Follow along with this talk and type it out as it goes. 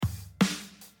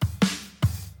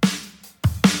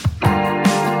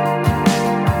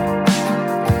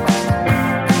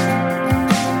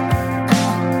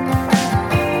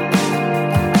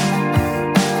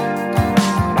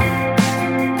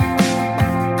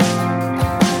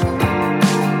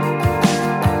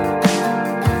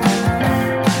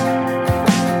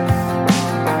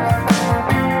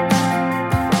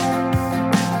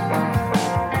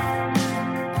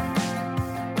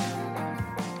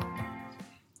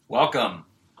Welcome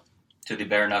to the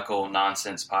Bare Knuckle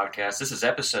Nonsense Podcast. This is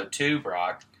episode 2,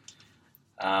 Brock,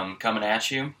 coming at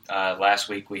you. Last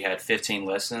week we had 15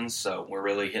 listens, so we're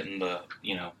really hitting the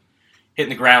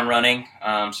ground running,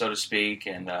 so to speak,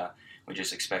 and we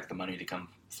just expect the money to come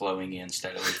flowing in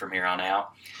steadily from here on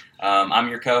out. I'm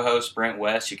your co-host, Brent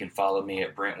West. You can follow me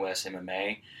at Brent West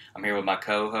MMA. I'm here with my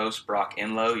co-host, Brock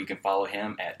Enlow. You can follow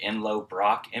him at Enlow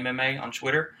Brock MMA on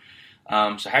Twitter.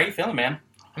 So how are you feeling, man?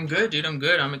 I'm good, dude. I'm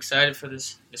good. I'm excited for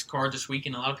this card this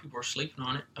weekend. A lot of people are sleeping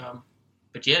on it.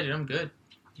 But yeah, dude, I'm good.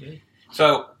 Yeah.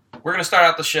 So we're going to start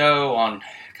out the show on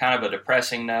kind of a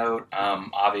depressing note.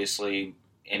 Obviously,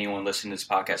 anyone listening to this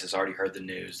podcast has already heard the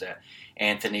news that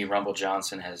Anthony Rumble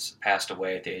Johnson has passed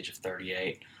away at the age of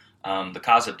 38. The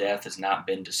cause of death has not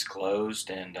been disclosed,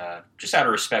 and just out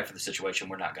of respect for the situation,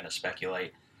 we're not going to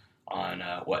speculate on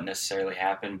what necessarily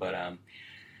happened, but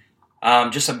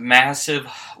just a massive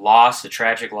loss, a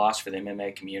tragic loss for the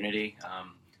MMA community.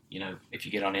 If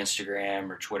you get on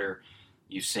Instagram or Twitter,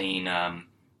 you've seen,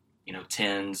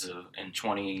 tens and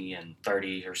 20 and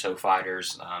 30 or so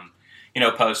fighters,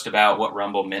 post about what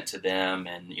Rumble meant to them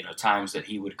and, times that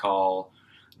he would call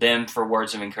them for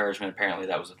words of encouragement. Apparently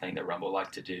that was the thing that Rumble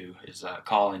liked to do, is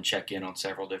call and check in on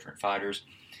several different fighters.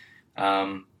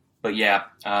 Somebody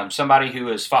who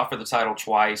has fought for the title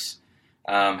twice,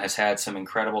 has had some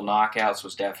incredible knockouts,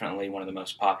 was definitely one of the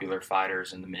most popular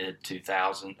fighters in the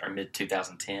mid-2000s or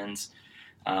mid-2010s.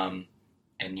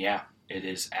 It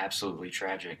is absolutely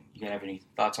tragic. You have any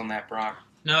thoughts on that, Brock?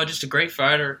 No, just a great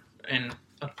fighter, and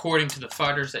according to the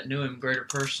fighters that knew him, greater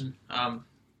person.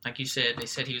 Like you said, they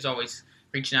said he was always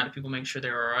reaching out to people, making sure they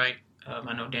were all right.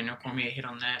 I know Daniel Cormier hit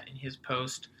on that in his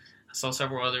post. I saw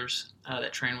several others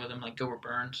that trained with him, like Gilbert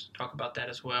Burns, talk about that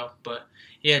as well. But,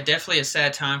 yeah, definitely a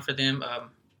sad time for them.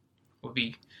 We'll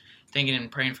be thinking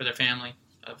and praying for their family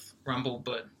of Rumble.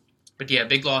 But yeah,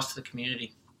 big loss to the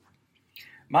community.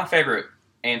 My favorite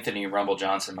Anthony Rumble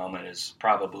Johnson moment is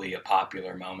probably a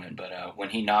popular moment, but when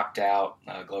he knocked out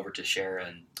Glover Teixeira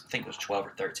in, I think it was 12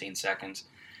 or 13 seconds,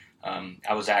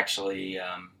 I was actually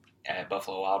at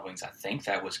Buffalo Wild Wings. I think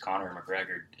that was Conor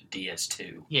McGregor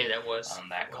DS2. Yeah, that was. On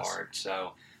that card.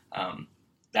 So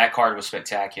that card was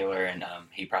spectacular, and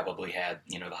he probably had,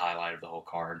 the highlight of the whole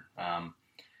card.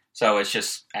 So it's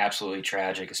just absolutely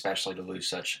tragic, especially to lose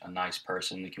such a nice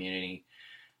person in the community.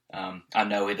 I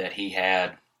know that he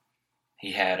had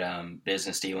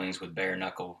business dealings with Bare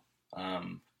Knuckle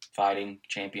Fighting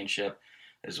Championship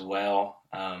as well.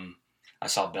 I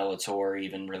saw Bellator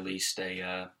even released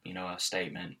a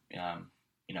statement,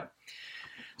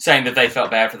 saying that they felt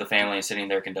bad for the family and sending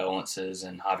their condolences,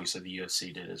 and obviously the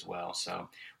UFC did as well. So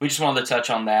we just wanted to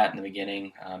touch on that in the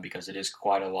beginning because it is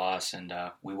quite a loss, and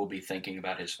we will be thinking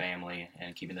about his family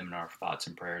and keeping them in our thoughts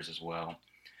and prayers as well.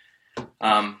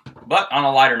 But on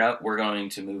a lighter note, we're going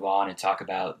to move on and talk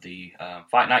about the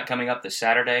fight night coming up this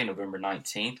Saturday, November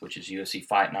 19th, which is UFC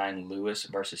Fight 9 Lewis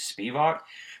versus Spivac.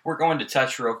 We're going to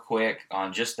touch real quick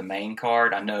on just the main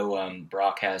card. I know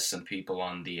Brock has some people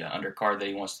on the undercard that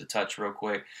he wants to touch real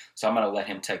quick, so I'm going to let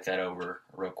him take that over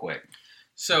real quick.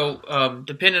 So,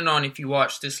 depending on if you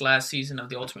watched this last season of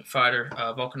The Ultimate Fighter,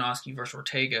 Volkanovski versus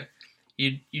Ortega,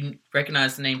 you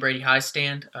recognize the name Brady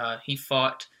Highstand. He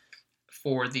fought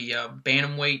for the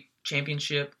Bantamweight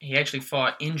Championship. He actually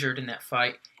fought injured in that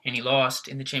fight, and he lost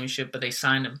in the championship, but they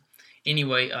signed him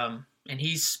anyway. And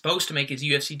he's supposed to make his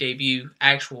UFC debut,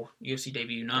 actual UFC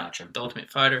debut, not The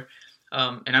Ultimate Fighter.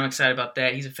 And I'm excited about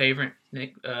that. He's a favorite,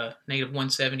 negative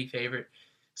 170 favorite.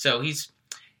 So he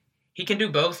can do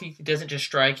both. He doesn't just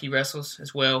strike, he wrestles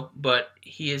as well. But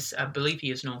I believe he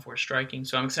is known for his striking.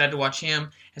 So I'm excited to watch him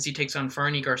as he takes on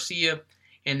Fernie Garcia.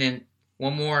 And then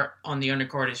one more on the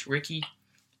undercard is Ricky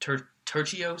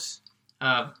Turcios.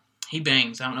 He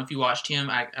bangs. I don't know if you watched him.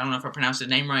 I don't know if I pronounced his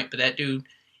name right, but that dude,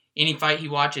 any fight he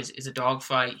watches is a dog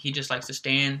fight. He just likes to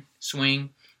stand, swing.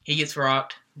 He gets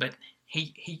rocked, but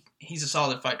he's a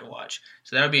solid fight to watch.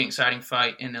 So that'll be an exciting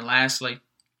fight. And then lastly,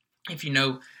 if you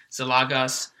know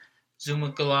Zalagas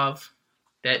Zumagulov,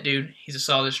 that dude, he's a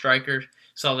solid striker,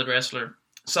 solid wrestler,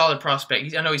 solid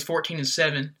prospect. I know he's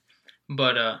 14-7,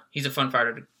 but he's a fun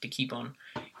fighter to keep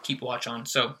watch on.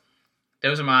 So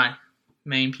those are my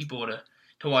main people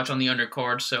to watch on the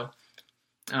undercard. So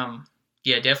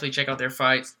definitely check out their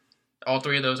fights. All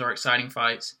three of those are exciting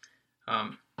fights.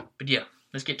 But yeah,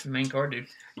 let's get to the main card, dude.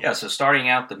 Yeah, so starting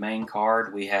out the main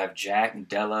card, we have Jack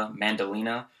Della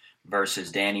Mandolina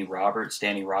versus Danny Roberts.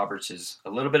 Danny Roberts is a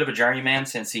little bit of a journeyman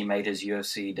since he made his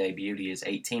UFC debut. He is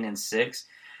 18-6.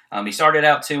 He started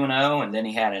out 2-0, and then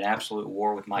he had an absolute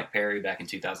war with Mike Perry back in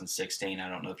 2016. I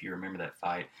don't know if you remember that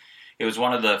fight. It was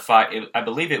one of the I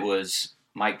believe it was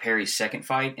Mike Perry's second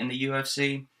fight in the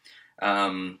UFC.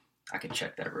 I can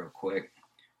check that real quick.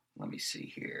 Let me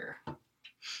see here.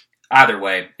 Either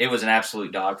way, it was an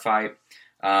absolute dogfight.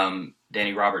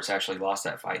 Danny Roberts actually lost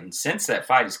that fight. And since that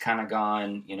fight, he's kind of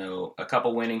gone, a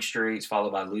couple winning streaks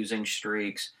followed by losing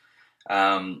streaks.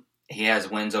 He has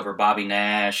wins over Bobby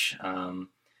Nash.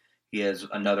 He has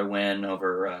another win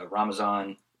over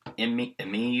Ramazan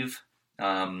Emeev.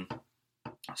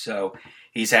 So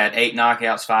he's had 8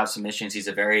 knockouts, 5 submissions. He's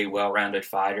a very well-rounded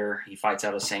fighter. He fights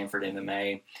out of Sanford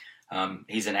MMA.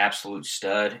 He's an absolute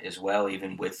stud as well,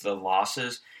 even with the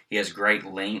losses. He has great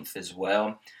length as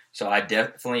well. So I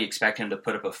definitely expect him to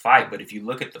put up a fight. But if you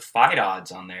look at the fight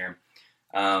odds on there,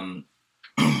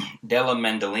 Della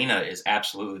Mandolina is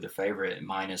absolutely the favorite at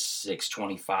minus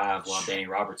 625, while Danny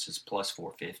Roberts is plus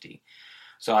 450.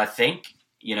 So I think,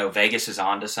 Vegas is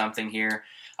onto something here.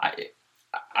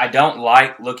 I don't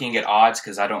like looking at odds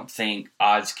because I don't think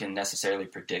odds can necessarily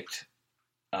predict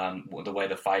the way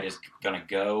the fight is going to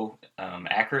go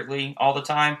accurately all the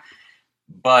time.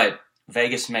 But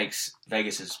Vegas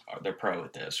they're pro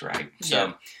at this, right? Yeah.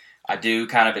 So I do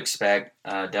kind of expect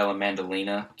Della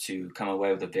Mandolina to come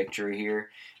away with a victory here.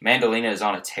 Mandolina is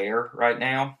on a tear right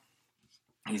now.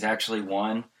 He's actually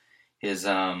won his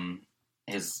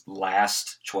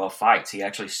last 12 fights. He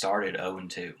actually started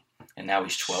 0-2, and now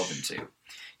he's 12-2.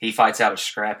 He fights out of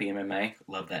Scrappy MMA.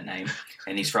 Love that name.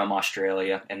 And he's from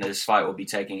Australia. And this fight will be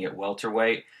taking at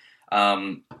welterweight.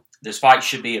 This fight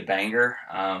should be a banger.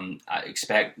 I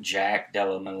expect Jack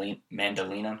Della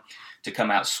Mandolina to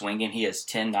come out swinging. He has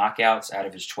 10 knockouts out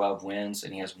of his 12 wins,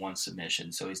 and he has 1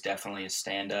 submission. So he's definitely a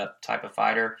stand-up type of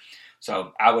fighter.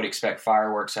 So I would expect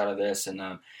fireworks out of this, and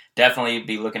definitely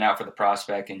be looking out for the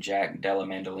prospect and Jack Della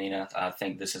Mandolina. I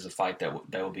think this is a fight that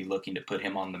will be looking to put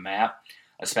him on the map,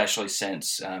 especially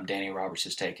since Danny Roberts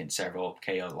has taken several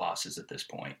KO losses at this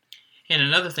point. And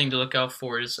another thing to look out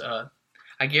for is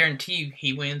I guarantee you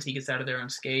he wins, he gets out of there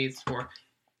unscathed or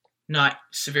not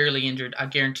severely injured. I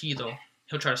guarantee you, though,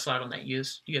 he'll try to slide on that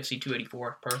UFC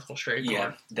 284 purple straight card.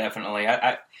 Yeah, definitely.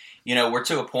 I we're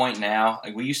to a point now.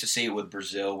 Like we used to see it with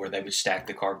Brazil where they would stack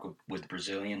the card with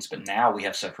Brazilians, but now we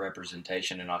have such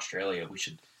representation in Australia. We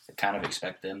should kind of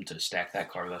expect them to stack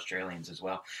that card with Australians as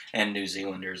well and New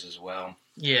Zealanders as well.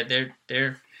 Yeah,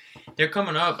 they're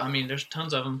coming up. I mean, there's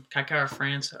tons of them. Kakar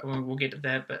France, we'll get to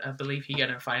that, but I believe he got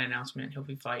a fight announcement. He'll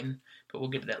be fighting, but we'll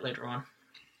get to that later on.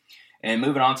 And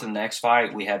moving on to the next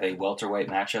fight, we have a welterweight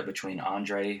matchup between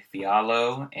Andre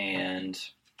Fiallo and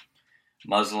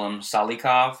Muslim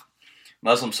Salikov.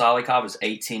 Muslim Salikov is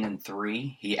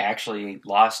 18-3. He actually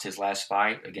lost his last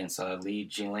fight against Li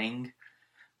Jiling.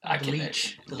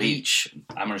 The Leech.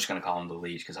 I'm just going to call him the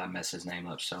Leech because I mess his name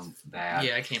up so bad.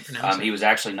 Yeah, I can't pronounce it. He was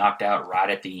actually knocked out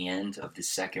right at the end of the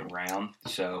second round.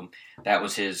 So that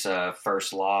was his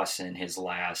first loss in his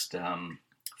last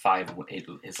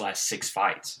his last 6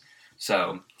 fights.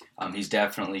 So he's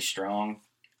definitely strong.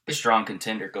 A strong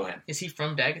contender. Go ahead. Is he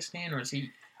from Dagestan or is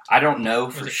he? I don't know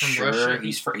for sure.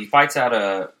 He fights out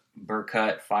of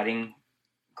Berkut Fighting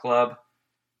Club.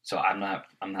 So I'm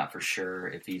not for sure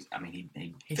if he's. I mean,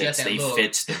 he fits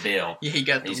the bill. Yeah,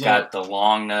 he's got the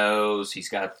long nose. He's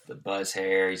got the buzz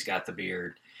hair. He's got the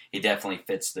beard. He definitely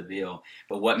fits the bill.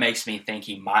 But what makes me think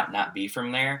he might not be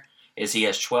from there is he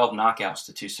has 12 knockouts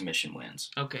to 2 submission wins.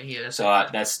 Okay, yeah.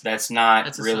 That's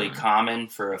not really common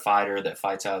for a fighter that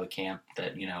fights out of the camp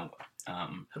that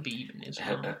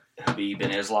Habib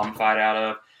and Islam fight out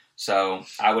of. So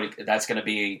I would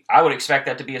expect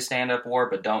that to be a stand-up war,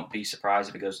 but don't be surprised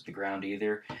if it goes to the ground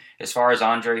either. As far as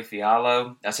Andre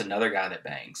Fiallo, that's another guy that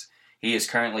bangs. He is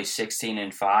currently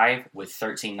 16-5 with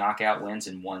 13 knockout wins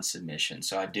and 1 submission.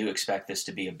 So I do expect this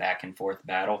to be a back-and-forth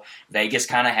battle. Vegas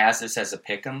kind of has this as a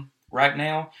pick'em right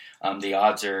now. The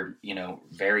odds are,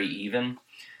 very even.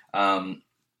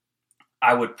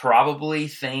 I would probably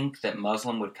think that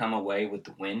Muslim would come away with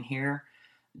the win here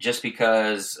just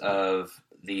because of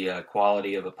the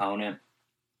quality of opponent.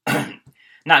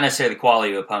 Not necessarily the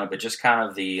quality of opponent, but just kind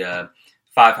of the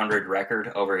 500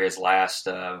 record over his last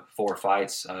 4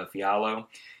 fights. Fiallo,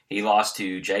 he lost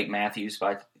to Jake Matthews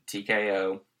by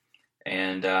TKO,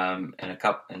 and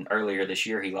earlier this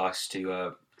year he lost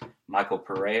to Michel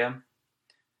Pereira.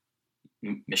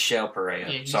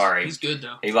 Yeah, sorry. He's good,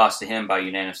 though. He lost to him by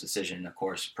unanimous decision. Of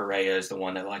course, Pereira is the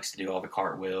one that likes to do all the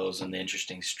cartwheels and the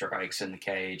interesting strikes in the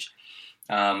cage.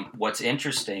 What's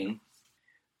interesting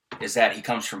is that he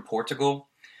comes from Portugal.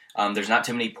 There's not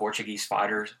too many Portuguese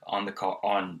fighters in the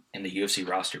UFC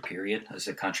roster, period. It's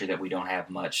a country that we don't have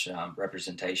much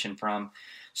representation from.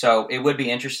 So it would be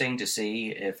interesting to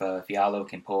see if Fiallo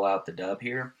can pull out the dub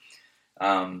here.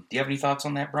 Do you have any thoughts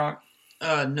on that, Brock?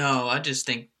 No, I just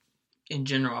think in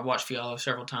general, I've watched Fialho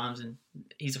several times, and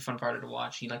he's a fun fighter to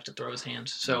watch. He likes to throw his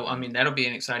hands, so I mean that'll be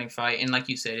an exciting fight. And like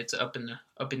you said, it's up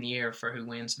in the air for who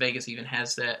wins. Vegas even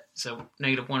has that, so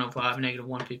 -105,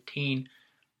 -115.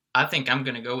 I think I'm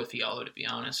going to go with Fialho, to be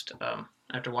honest.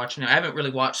 After watching him, I haven't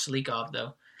really watched Slikov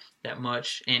though that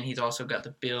much, and he's also got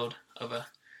the build of a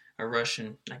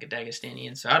Russian, like a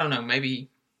Dagestanian. So I don't know. Maybe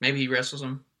he wrestles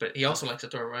him, but he also likes to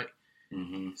throw right.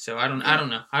 Mm-hmm. So I don't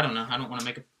know. I don't want to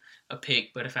make a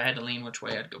pick, but if I had to lean which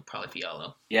way, I'd go probably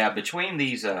Fialho. Yeah, between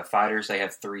these fighters, they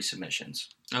have 3 submissions.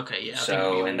 Okay, yeah.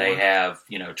 So, and they have,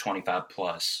 25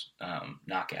 plus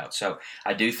knockouts. So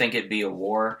I do think it'd be a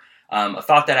war. A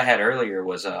thought that I had earlier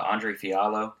was Andre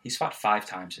Fialho. He's fought 5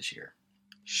 times this year.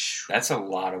 That's a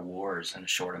lot of wars in a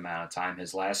short amount of time.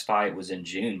 His last fight was in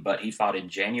June, but he fought in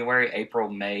January, April,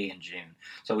 May, and June.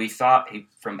 So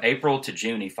from April to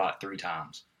June, he fought 3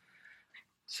 times.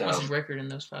 So what's his record in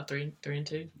those 5?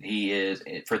 3-2. He is,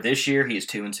 for this year, he is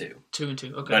 2-2.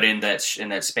 2-2. Okay. But in that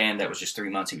span, that was just 3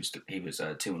 months. He was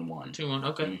 2-1. 2-1.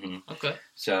 Okay. Mm-hmm. Okay.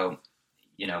 So,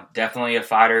 definitely a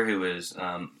fighter who is,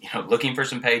 looking for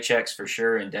some paychecks for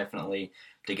sure, and definitely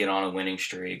to get on a winning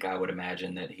streak. I would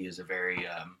imagine that he is a very,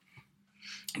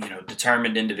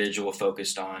 determined individual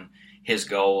focused on his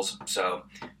goals. So,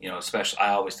 especially, I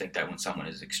always think that when someone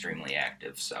is extremely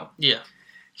active. So yeah.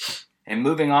 And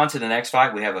moving on to the next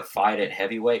fight, we have a fight at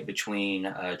heavyweight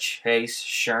between Chase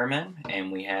Sherman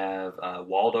and we have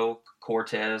Waldo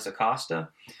Cortez Acosta.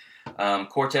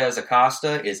 Cortez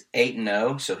Acosta is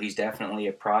 8-0, so he's definitely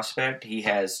a prospect. He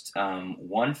has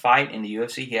 1 fight in the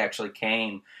UFC. He actually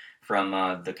came from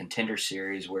the Contender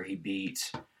Series where he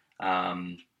beat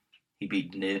Danilo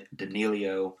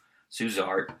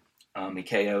Suzart. He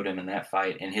KO'd him in that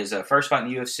fight. And his first fight in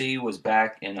the UFC was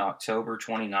back in October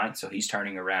 29th, so he's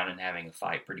turning around and having a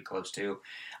fight pretty close to.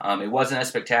 It wasn't as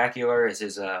spectacular as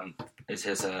his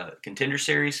Contender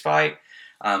Series fight,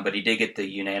 but he did get the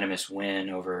unanimous win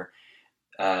over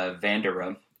Jared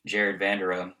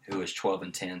Vandera, who is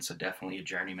 12-10, so definitely a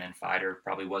journeyman fighter.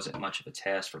 Probably wasn't much of a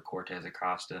test for Cortez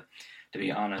Acosta, to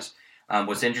be honest.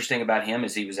 What's interesting about him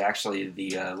is he was actually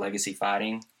the Legacy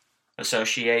Fighting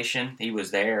Association. He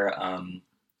was their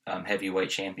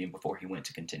heavyweight champion before he went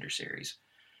to Contender Series.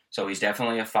 So he's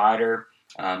definitely a fighter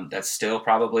that's still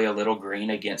probably a little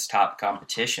green against top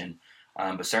competition,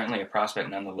 but certainly a prospect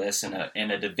nonetheless in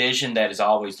a division that is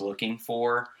always looking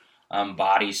for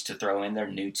bodies to throw in there,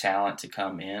 new talent to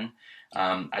come in.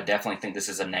 I definitely think this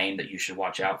is a name that you should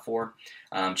watch out for.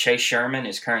 Chase Sherman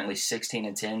is currently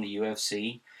 16-10 in the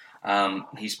UFC.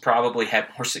 He's probably had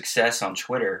more success on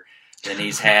Twitter than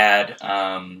he's had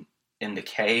in the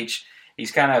cage.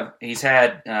 He's had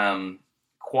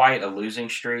quite a losing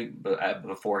streak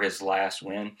before his last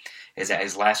win.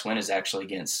 His last win is actually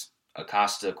against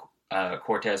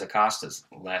Cortez Acosta's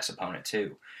last opponent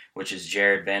too, which is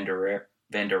Jared Vanderera.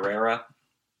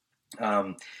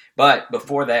 But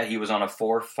before that, he was on a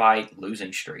 4-fight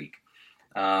losing streak.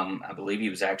 I believe he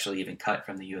was actually even cut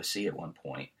from the UFC at one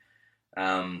point.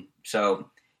 So,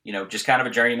 just kind of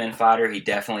a journeyman fighter. He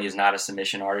definitely is not a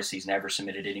submission artist. He's never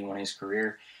submitted anyone in his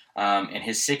career. In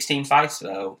his 16 fights,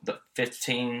 though,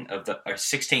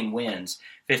 16 wins,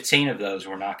 15 of those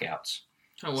were knockouts.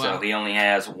 Oh, wow. So he only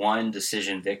has 1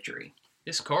 decision victory.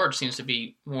 This card seems to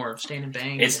be more of stand and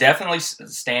bang. It's definitely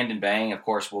stand and bang. Of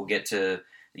course, we'll get to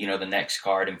the next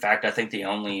card. In fact, I think the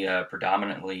only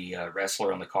predominantly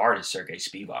wrestler on the card is Sergey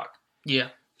Spivac. Yeah.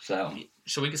 So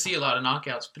we could see a lot of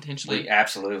knockouts potentially.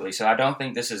 Absolutely. So I don't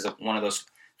think this is one of those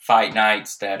fight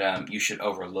nights that you should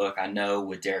overlook. I know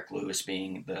with Derek Lewis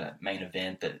being the main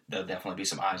event that there'll definitely be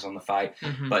some eyes on the fight.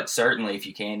 Mm-hmm. But certainly, if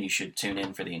you can, you should tune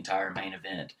in for the entire main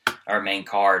event or main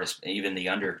card, even the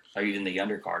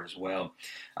undercard as well.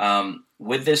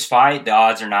 With this fight, the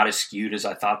odds are not as skewed as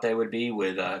I thought they would be,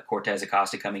 with Cortez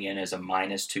Acosta coming in as a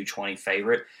 -220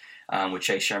 favorite, with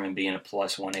Chase Sherman being a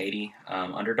 +180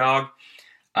 underdog.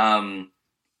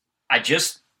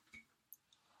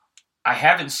 I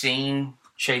haven't seen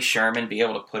Chase Sherman be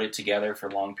able to put it together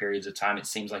for long periods of time. It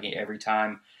seems like every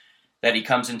time that he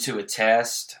comes into a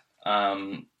test,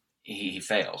 he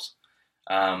fails.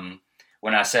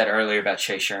 When I said earlier about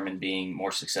Chase Sherman being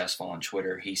more successful on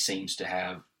Twitter, he seems to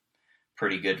have a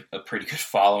pretty good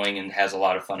following and has a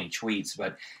lot of funny tweets,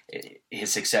 but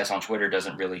his success on Twitter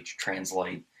doesn't really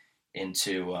translate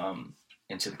into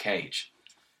the cage.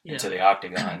 Yeah. Into the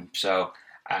octagon. So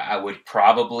I would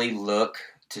probably look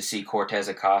to see Cortez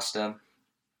Acosta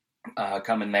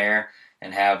come in there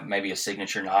and have maybe a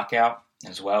signature knockout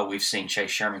as well. We've seen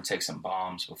Chase Sherman take some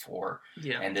bombs before,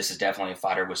 and this is definitely a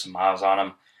fighter with some miles on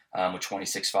him. with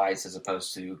 26 fights as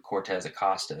opposed to Cortez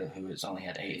Acosta, who has only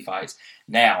had 8 fights.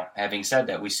 Now, having said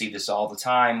that, we see this all the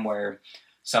time where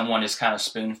someone is kind of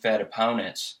spoon-fed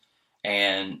opponents,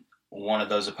 and one of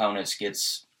those opponents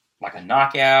gets like a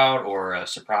knockout or a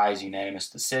surprise unanimous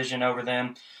decision over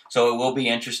them. So it will be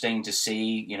interesting to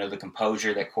see, the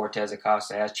composure that Cortez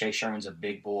Acosta has. Chase Sherman's a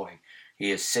big boy.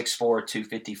 He is 6'4",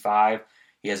 255.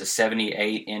 He has a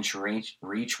 78-inch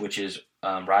reach, which is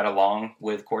right along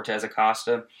with Cortez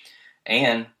Acosta.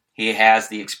 And he has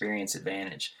the experience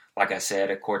advantage. Like I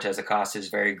said, Cortez Acosta is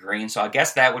very green. So I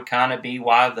guess that would kind of be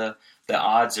why the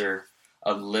odds are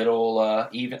a little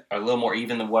more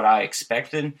even than what I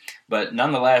expected. But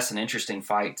nonetheless, an interesting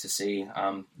fight to see.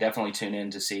 Definitely tune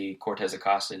in to see Cortez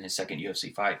Acosta in his second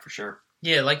UFC fight for sure.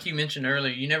 Yeah, like you mentioned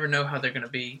earlier, you never know how they're going to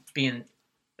be being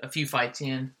a few fights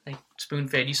in, like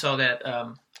spoon-fed. You saw that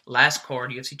last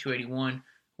card, UFC 281,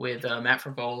 with Matt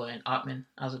Frevola and Ottman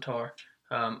Azatar.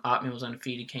 Ottman was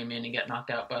undefeated, came in and got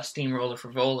knocked out by a steamroller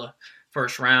Frevola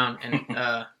first round. And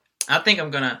I think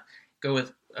I'm going to go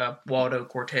with Waldo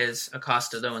Cortez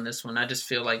Acosta, though, in this one. I just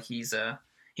feel like he was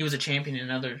a champion in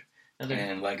another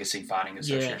and Legacy Fighting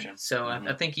Association. Yeah, so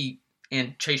I think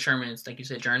and Chase Sherman is, like you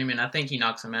said, journeyman. I think he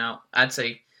knocks him out. I'd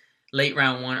say late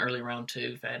round 1, early round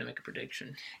 2, if I had to make a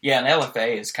prediction. Yeah, and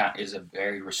LFA is a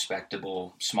very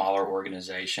respectable, smaller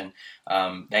organization.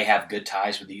 They have good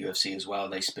ties with the UFC as well.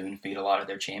 They spoon feed a lot of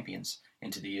their champions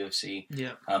into the UFC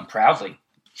proudly.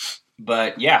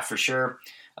 But yeah, for sure,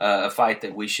 a fight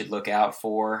that we should look out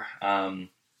for. And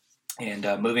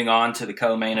moving on to the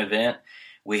co-main event,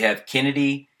 we have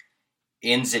Kennedy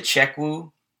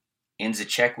Nzechukwu.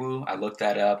 I looked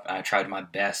that up. I tried my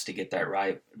best to get that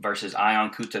right. Versus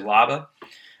Ion Cutelaba.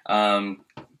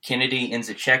 Kennedy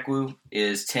Nzechukwu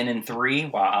is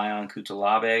 10-3, while Ion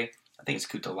Cutelaba, I think it's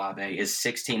Cutelaba, is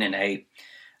 16-8.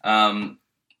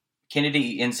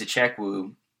 Kennedy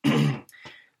Nzechukwu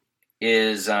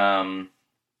is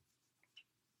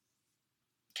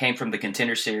came from the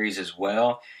Contender Series as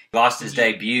well. He lost his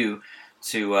debut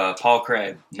to Paul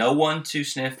Craig. No one to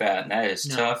sniff at, and that is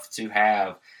tough to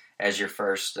have as your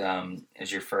first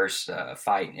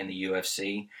fight in the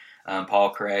UFC.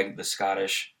 Paul Craig, the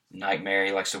Scottish Nightmare,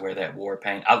 he likes to wear that war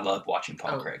paint. I love watching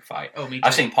Paul Craig fight. Oh, me too.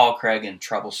 I've seen Paul Craig in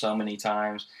trouble so many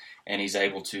times, and he's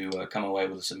able to come away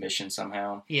with a submission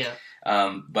somehow. Yeah.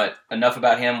 But enough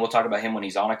about him. We'll talk about him when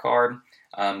he's on a card.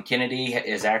 Kennedy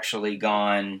has actually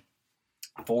gone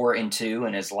 4-2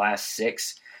 in his last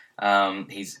 6.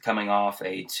 He's coming off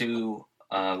a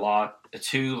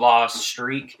two-loss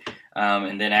streak,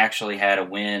 and then actually had a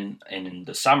win in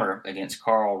the summer against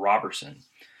Carl Robertson.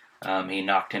 He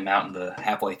knocked him out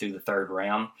halfway through the 3rd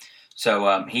round.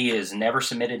 So he has never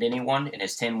submitted anyone. In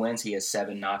his 10 wins, he has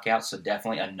 7 knockouts. So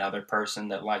definitely another person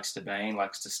that likes to bang,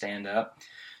 likes to stand up.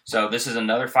 So this is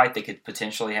another fight that could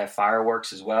potentially have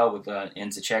fireworks as well, with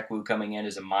Nzechukwu coming in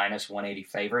as a -180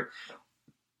 favorite,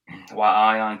 while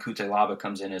Ion Cutelaba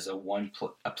comes in as a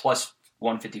plus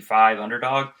 155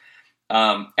 underdog.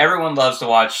 Everyone loves to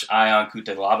watch Ion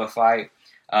Cutelaba fight.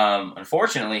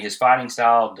 Unfortunately, his fighting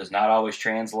style does not always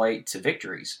translate to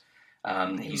victories.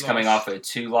 He's coming off a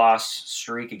 2-loss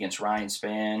streak against Ryan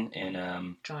Spann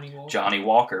and Johnny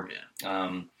Walker.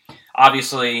 Yeah.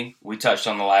 Obviously, we touched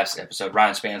on the last episode,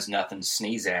 Ryan Spann's nothing to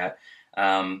sneeze at.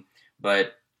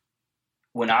 But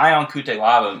when Ion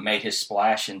Cutelaba made his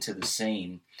splash into the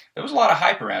scene, there was a lot of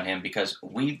hype around him because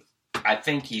I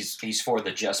think he's for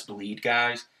the Just Bleed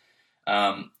guys.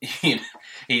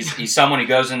 He's someone who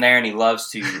goes in there and he loves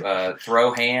to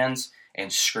throw hands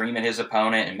and scream at his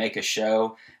opponent and make a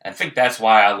show. I think that's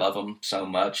why I love him so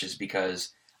much, is because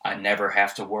I never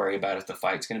have to worry about if the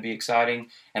fight's going to be exciting,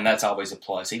 and that's always a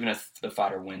plus, even if the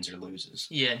fighter wins or loses.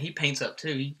 Yeah, and he paints up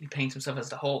too. He paints himself as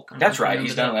the Hulk. That's right.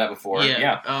 He's done that before.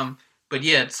 Yeah. But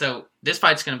yeah, so this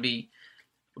fight's going to be,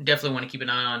 definitely want to keep an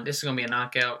eye on. This is going to be a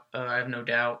knockout. I have no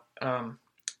doubt.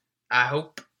 I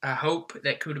hope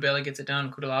that Cutelaba gets it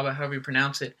done. Cutelaba, however you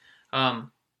pronounce it.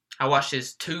 I watched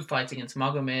his 2 fights against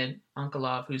Magomed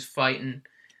Ankalaev, who's fighting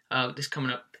this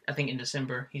coming up, I think in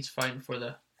December. He's fighting for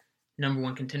the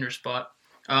 #1 contender spot.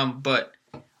 But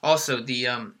also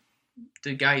the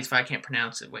guy he's fighting, I can't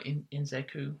pronounce it. What,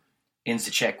 Nzechukwu?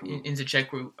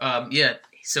 Yeah,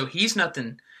 so he's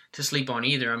nothing to sleep on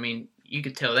either. I mean, you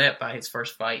could tell that by his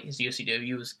first fight, his UFC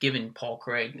debut was giving Paul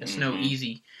Craig. That's no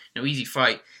easy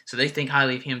fight. So they think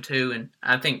highly of him too, and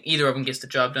I think either of them gets the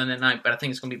job done that night. But I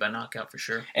think it's going to be by knockout for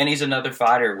sure. And he's another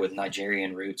fighter with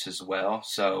Nigerian roots as well.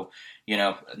 So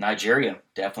Nigeria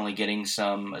definitely getting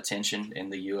some attention in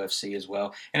the UFC as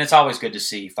well. And it's always good to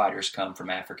see fighters come from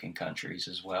African countries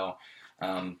as well.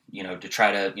 to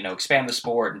try to, expand the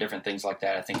sport and different things like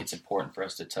that. I think it's important for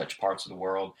us to touch parts of the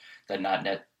world that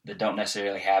don't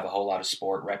necessarily have a whole lot of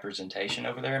sport representation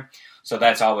over there. So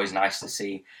that's always nice to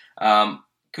see.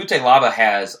 Kutelaba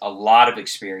has a lot of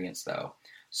experience, though.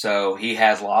 So he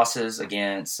has losses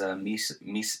against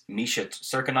Misha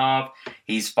Serkinov.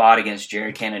 He's fought against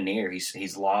Jared Cannonier.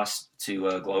 He's lost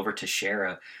to Glover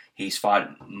Teixeira. He's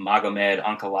fought Magomed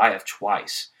Ankalaev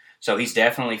twice. So he's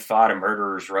definitely fought a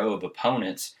murderer's row of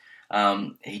opponents.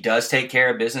 He does take care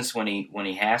of business when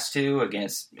he has to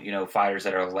against fighters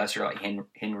that are lesser, like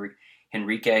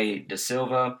Henrique da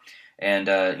Silva and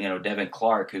Devin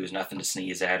Clark, who is nothing to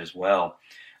sneeze at as well.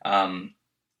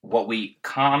 What we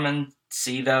common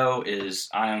see though is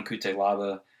Ion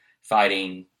Kutelaba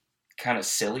fighting kind of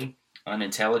silly,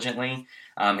 unintelligently.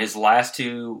 His last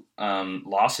two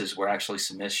losses were actually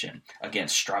submission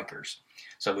against strikers.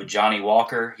 So with Johnny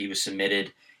Walker, he was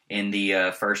submitted in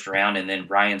the first round, and then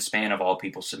Ryan Spann, of all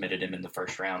people, submitted him in the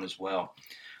first round as well.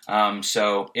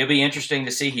 So it'll be interesting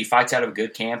to see. He fights out of a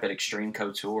good camp at Extreme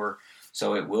Couture,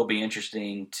 so it will be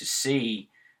interesting to see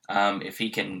if he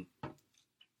can,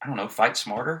 fight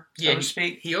smarter, so to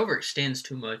speak. He overextends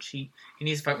too much. He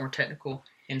needs to fight more technical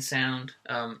and sound,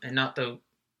 and not throw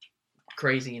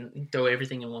crazy and throw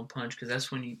everything in one punch, because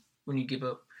that's when you give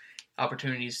up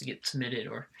opportunities to get submitted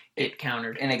or get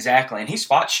countered. And exactly. And he's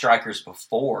fought strikers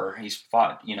before. He's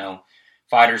fought,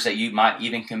 fighters that you might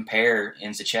even compare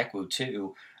Nzechukwu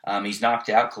to. He's knocked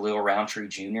out Khalil Roundtree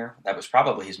Jr. That was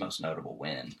probably his most notable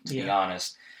win, to be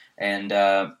honest. And,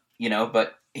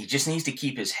 but he just needs to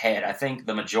keep his head. I think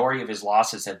the majority of his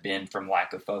losses have been from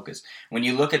lack of focus. When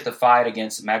you look at the fight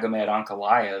against Magomed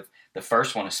Ankalaev, the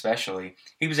first one especially,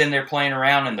 he was in there playing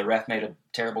around and the ref made a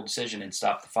terrible decision and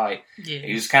stopped the fight. Yes.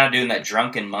 He was kind of doing that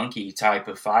drunken monkey type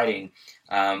of fighting,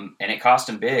 and it cost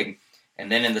him big. And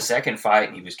then in the second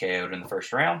fight, he was KO'd in the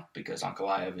first round because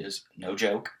Ankalaev is no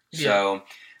joke. Yeah. So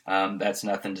that's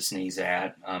nothing to sneeze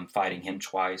at, fighting him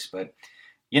twice. But,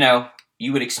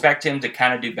 you would expect him to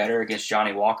kind of do better against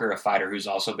Johnny Walker, a fighter who's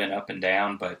also been up and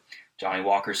down, but Johnny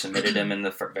Walker submitted him in the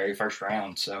very first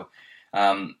round. So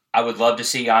I would love to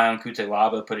see Ion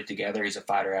Kutelaba put it together. He's a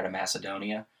fighter out of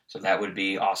Macedonia, so that would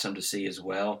be awesome to see as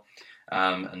well.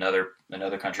 Another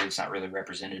country that's not really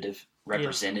represented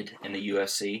in the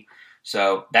UFC.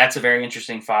 So that's a very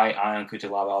interesting fight. Ion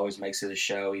Kutelaba always makes it a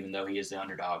show, even though he is the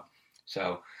underdog.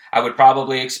 So I would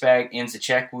probably expect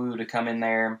Nzechukwu to come in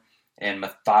there and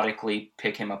methodically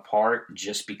pick him apart,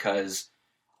 just because,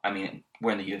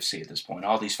 we're in the UFC at this point.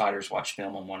 All these fighters watch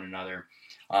film on one another.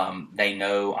 They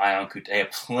know they have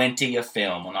plenty of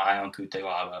film on Ion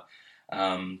Kutelaba.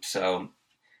 So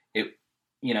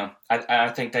I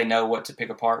think they know what to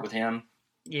pick apart with him.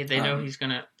 Yeah, they know he's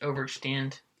going to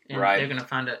overextend, and right. They're going to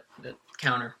find the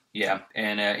counter. Yeah,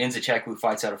 and Nzechukwu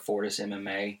fights out of Fortis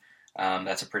MMA.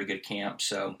 That's a pretty good camp.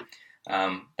 So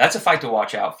that's a fight to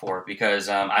watch out for, because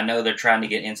I know they're trying to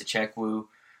get Nzechukwu,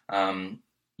 kind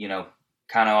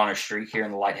of on a streak here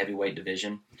in the light heavyweight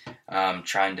division,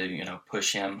 trying to,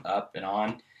 push him up and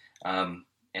on.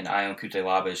 And Ion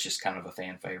Kutelaba is just kind of a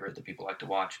fan favorite that people like to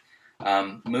watch.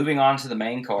 Moving on to the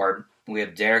main card, we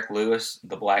have Derek Lewis,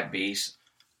 the Black Beast,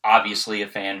 obviously a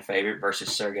fan favorite,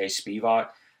 versus Sergey Spivac.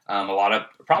 A lot of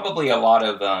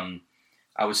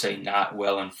I would say not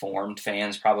well-informed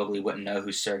fans probably wouldn't know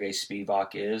who Sergey Spivac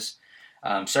is.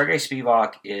 Sergey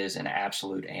Spivac is an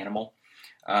absolute animal.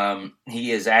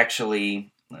 He is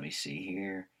actually, let me see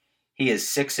here, he is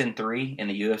 6-3 in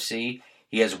the UFC.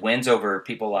 He has wins over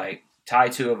people like Tai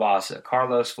Tuivasa,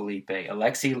 Carlos Felipe,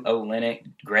 Alexei Oleinik,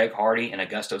 Greg Hardy, and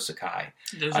Augusto Sakai.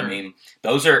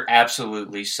 Those are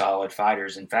absolutely solid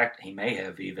fighters. In fact, he may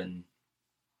have even,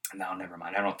 no, never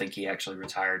mind. I don't think he actually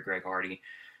retired Greg Hardy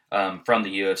from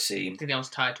the UFC. I think that was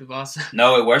Tai Tuivasa.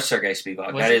 No, it was Sergey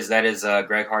Spivac. That is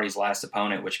Greg Hardy's last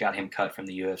opponent, which got him cut from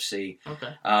the UFC.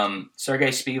 Okay. Sergey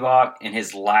Spivac, in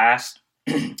his last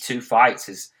two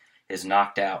fights, has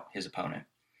knocked out his opponent.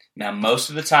 Now, most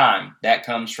of the time, that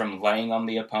comes from laying on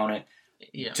the opponent,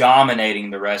 dominating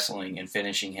the wrestling, and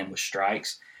finishing him with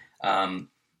strikes.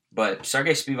 But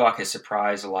Sergey Spivac has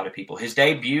surprised a lot of people. His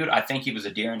debut, I think he was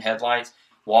a deer in headlights.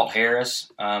 Walt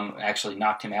Harris actually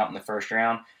knocked him out in the first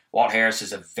round. Walt Harris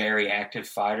is a very active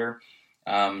fighter.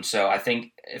 So I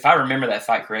think, if I remember that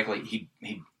fight correctly,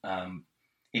 he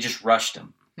just rushed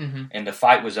him. Mm-hmm. And the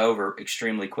fight was over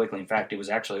extremely quickly. In fact, it was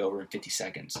actually over in 50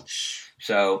 seconds.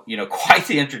 So, quite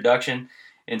the introduction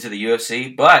into the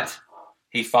UFC. But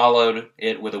he followed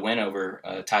it with a win over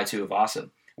Tai Tuivasa,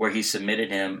 where he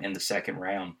submitted him in the second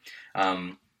round.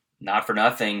 Not for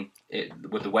nothing,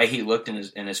 with the way he looked in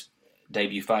his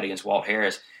debut fight against Walt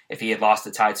Harris, if he had lost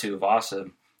to Tai Tuivasa,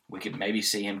 we could maybe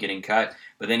see him getting cut.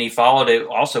 But then he followed it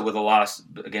also with a loss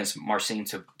against Marcin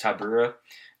Tybura,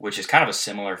 which is kind of a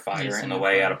similar fighter in the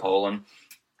way out of Poland.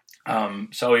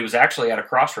 So he was actually at a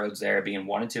crossroads there, being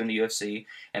 1-2 in the UFC,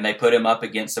 and they put him up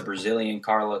against the Brazilian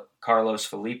Carlos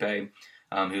Felipe,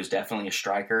 who's definitely a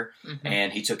striker,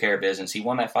 and he took care of business. He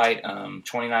won that fight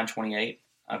 29-28,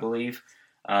 I believe,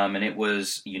 and it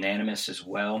was unanimous as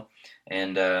well,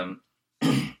 and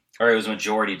or it was a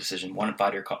majority decision.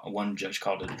 One judge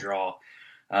called it a draw,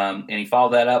 and he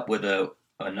followed that up with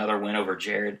another win over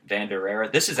Jared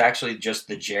Vanderera. This is actually just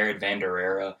the Jared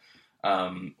Vanderera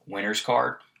winners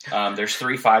card. There's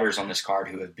 3 fighters on this card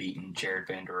who have beaten Jared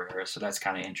Vanderera, so that's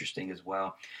kind of interesting as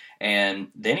well. And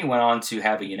then he went on to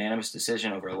have a unanimous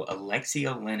decision over Alexei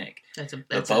Oleinik,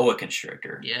 the boa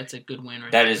constrictor. Yeah, it's a good win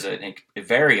right there. That is a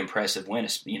very impressive win.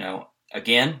 You know,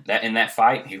 again, that in that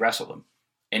fight, he wrestled him.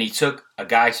 And he took a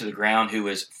guy to the ground who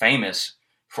is famous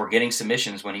for getting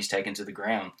submissions when he's taken to the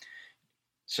ground.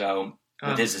 So,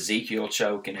 with his Ezekiel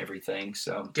choke and everything.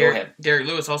 So, go ahead. Derek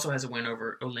Lewis also has a win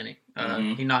over Oleinik.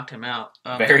 He knocked him out.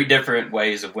 Very different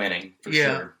ways of winning, for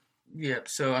sure. Yeah,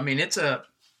 so, I mean,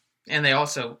 and they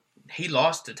also, he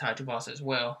lost to Tai Tuivasa as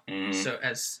well. So,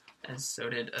 so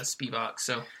did Spivac.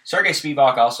 So, Sergey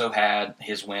Spivac also had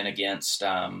his win against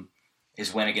Tai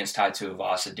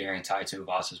Tuivasa during Tai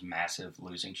Tuivasa's massive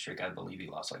losing streak. I believe he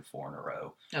lost like 4 in a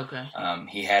row. Okay.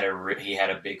 He had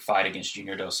a big fight against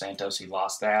Junior Dos Santos. He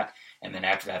lost that, and then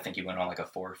after that, I think he went on like a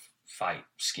 4-fight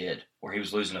skid where he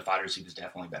was losing to fighters he was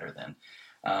definitely better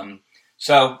than.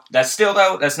 So that's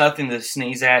nothing to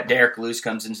sneeze at. Derek Lewis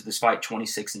comes into this fight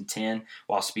 26-10,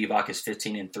 while Spivac is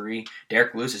 15-3.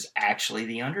 Derek Lewis is actually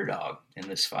the underdog in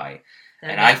this fight,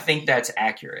 and I think that's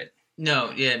accurate.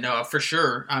 No, for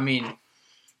sure. I mean,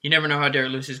 you never know how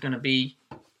Derek Lewis is going to be.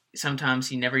 Sometimes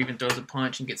he never even throws a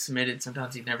punch and gets submitted.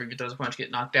 Sometimes he never even throws a punch and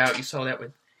get knocked out. You saw that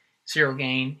with Cyril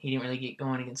Gane. He didn't really get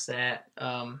going against that.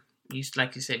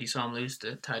 Like you said, you saw him lose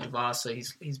to Tai Tuivasa.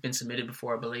 He's been submitted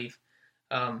before, I believe.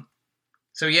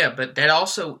 So yeah, but that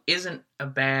also isn't a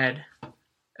bad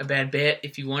bet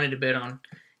if you wanted to bet on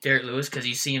Derek Lewis, because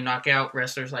you see him knock out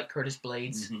wrestlers like Curtis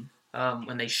Blades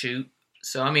when they shoot.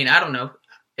 So I mean, I don't know.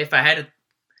 If I had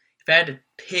to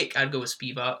pick, I'd go with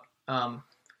Spivac.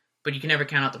 But you can never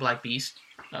count out the Black Beast.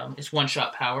 It's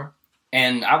one-shot power.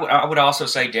 And I would also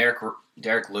say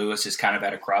Derek Lewis is kind of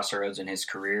at a crossroads in his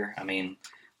career. I mean,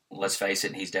 let's face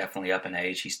it, he's definitely up in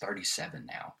age. He's 37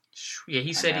 now. Yeah,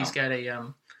 he said he's got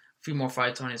a few more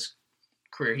fights on his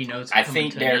career. He knows. I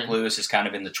think Derek Lewis is kind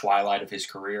of in the twilight of his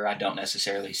career. I don't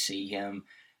necessarily see him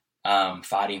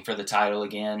fighting for the title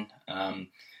again.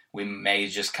 We may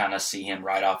just kind of see him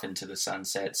right off into the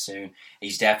sunset soon.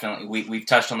 He's definitely we've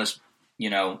touched on this,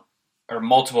 or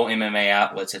multiple MMA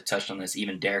outlets have touched on this.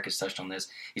 Even Derek has touched on this.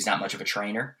 He's not much of a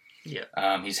trainer.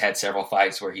 Yeah. He's had several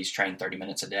fights where he's trained 30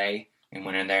 minutes a day and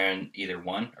went in there and either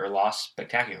won or lost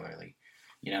spectacularly.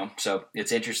 So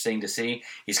it's interesting to see.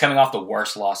 He's coming off the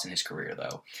worst loss in his career,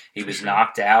 though. He was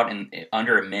knocked out in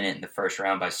under a minute in the first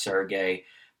round by Sergey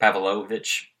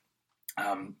Pavlovich,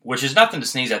 which is nothing to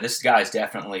sneeze at. This guy is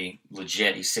definitely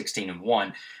legit. He's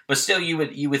 16-1, but still, you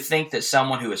would think that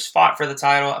someone who has fought for the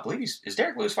title, I believe is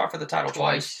Derek Lewis fought for the title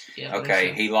twice. Yeah, okay,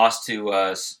 so. He lost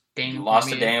to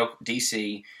Daniel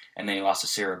DC, and then he lost to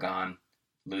Cyril Gane.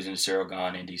 Losing to Cyril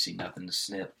Gane in DC,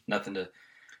 nothing to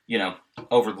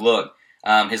overlook.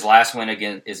 His last win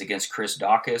is against Chris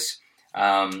Dawkins.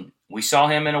 We saw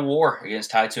him in a war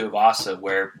against Tai Tuivasa,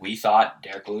 where we thought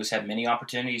Derek Lewis had many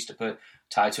opportunities to put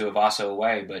Tai Tuivasa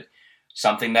away, but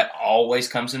something that always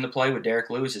comes into play with Derek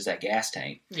Lewis is that gas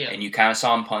tank. Yeah. And you kind of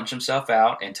saw him punch himself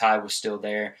out, and Tai was still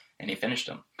there, and he finished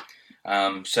him.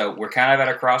 So we're kind of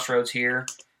at a crossroads here.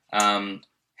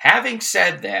 Having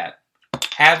said that,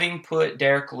 having put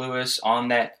Derek Lewis on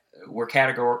that, we're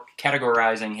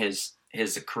categorizing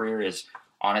his career as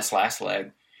on its last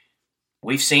leg.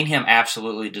 We've seen him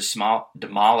absolutely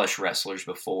demolish wrestlers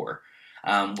before.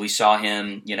 We saw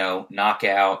him, knock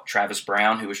out Travis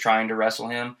Brown, who was trying to wrestle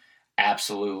him,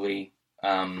 absolutely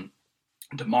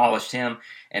demolished him.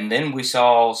 And then we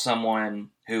saw someone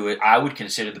who I would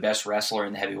consider the best wrestler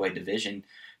in the heavyweight division,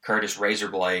 Curtis Razor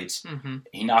Blades.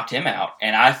 He knocked him out,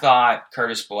 and I thought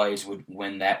Curtis Blades would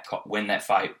win that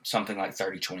fight something like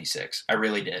 30-26. I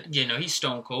really did. Yeah, he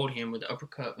stone cold him with the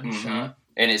uppercut when he shot.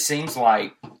 And it seems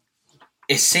like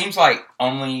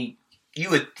only you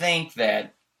would think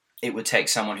that it would take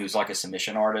someone who's like a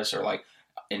submission artist or like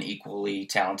an equally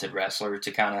talented wrestler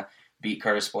to kind of beat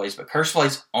Curtis Blades, but Curtis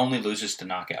Blades only loses to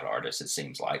knockout artists. It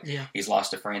seems like he's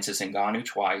lost to Francis Ngannou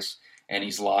twice. and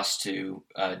he's lost to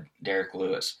Derek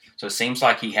Lewis. So it seems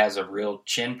like he has a real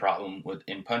chin problem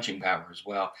in punching power as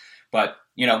well. But,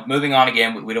 moving on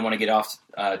again, we don't want to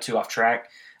get too off track.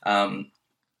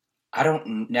 I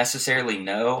don't necessarily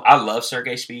know. I love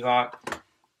Sergey Spivak,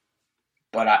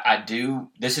 but I do.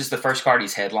 This is the first card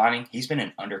he's headlining. He's been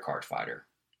an undercard fighter.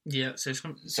 Yeah,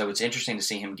 so it's interesting to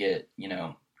see him get, be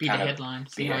the headline.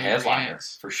 Be a headliner,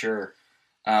 for sure.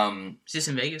 Is this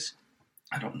in Vegas?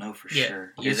 I don't know for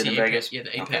sure. Is it in Vegas? Yeah,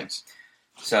 the Apex.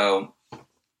 Okay. So,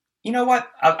 you know what?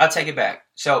 I'll take it back.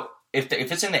 So, if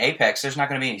it's in the Apex, there's not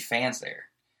going to be any fans there.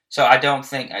 So, I don't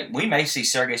think... we may see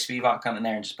Sergey Spivak come in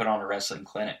there and just put on a wrestling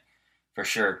clinic, for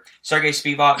sure. Sergey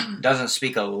Spivak doesn't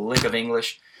speak a lick of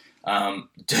English.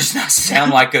 Does not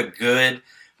sound like a good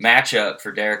matchup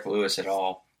for Derek Lewis at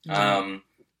all.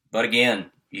 But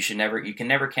again, you can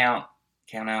never count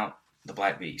out the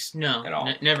Black Beast. No, at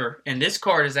all. Never. And this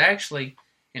card is actually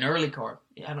an early card.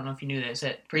 I don't know if you knew that. It's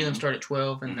that prelim start at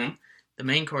 12, and the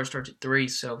main card starts at 3.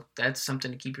 So that's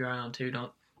something to keep your eye on too.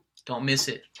 Don't miss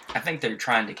it. I think they're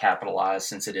trying to capitalize,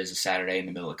 since it is a Saturday in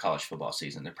the middle of college football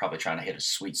season. They're probably trying to hit a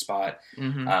sweet spot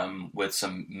with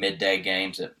some midday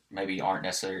games that maybe aren't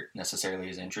necessarily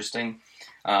as interesting.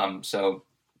 So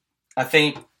I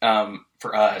think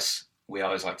for us, we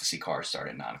always like to see cards start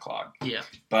at 9 o'clock. Yeah.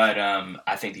 But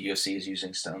I think the UFC is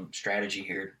using some strategy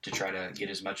here to try to get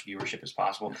as much viewership as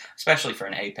possible, especially for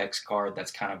an Apex card.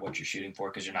 That's kind of what you're shooting for,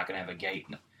 because you're not going to have a gate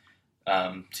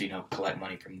to collect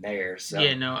money from there. So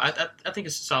yeah, no, I think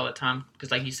it's a solid time, because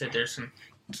like you said, there's some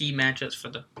key matchups for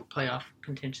the playoff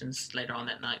contentions later on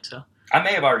that night. So I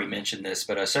may have already mentioned this,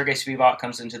 but Sergey Spivak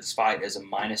comes into this fight as a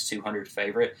minus 200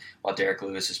 favorite, while Derek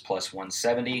Lewis is plus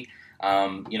 170.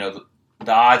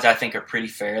 The odds, I think, are pretty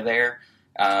fair there.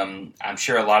 I'm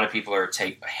sure a lot of people are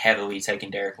heavily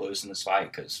taking Derek Lewis in this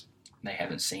fight because they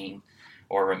haven't seen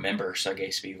or remember Sergey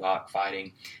Spivak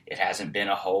fighting. It hasn't been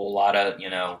a whole lot of,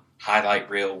 highlight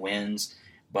reel wins,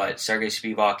 but Sergey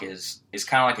Spivak is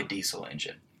kind of like a diesel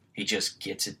engine. He just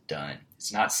gets it done.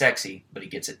 It's not sexy, but he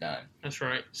gets it done. That's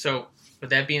right. So, with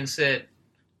that being said,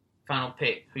 final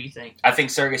pick, who do you think? I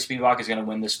think Sergey Spivak is going to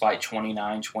win this fight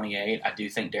 29-28. I do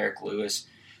think Derek Lewis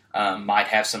might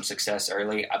have some success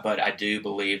early, but I do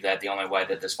believe that the only way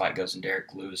that this fight goes in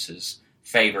Derek Lewis's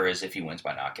favor is if he wins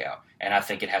by knockout. And I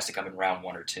think it has to come in round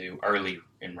 1 or 2, early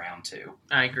in round 2.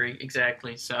 I agree,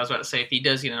 exactly. So I was about to say, if he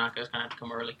does get a knockout, it's going to have to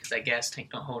come early, because that gas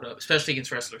tank don't hold up, especially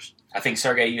against wrestlers. I think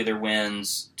Sergey either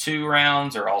wins 2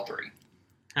 rounds or all 3.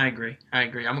 I agree.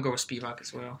 I'm going to go with Spivac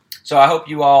as well. So I hope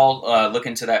you all look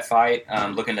into that fight,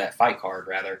 card,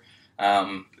 rather,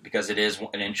 because it is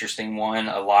an interesting one.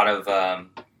 A lot of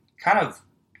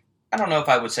I don't know if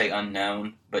I would say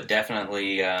unknown, but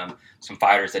definitely some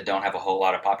fighters that don't have a whole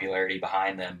lot of popularity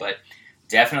behind them. But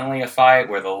definitely a fight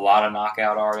with a lot of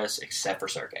knockout artists, except for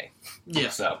Sergey. Yeah.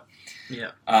 So,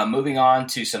 yeah. Moving on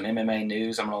to some MMA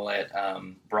news, I'm going to let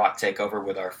Brock take over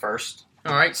with our first.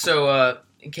 All right. So,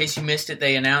 in case you missed it,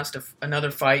 they announced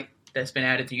another fight that's been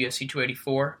added to UFC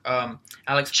 284.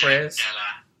 Alex Perez.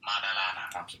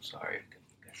 I'm so sorry.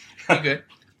 You good?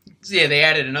 So, yeah, they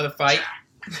added another fight.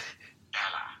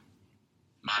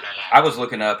 I was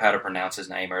looking up how to pronounce his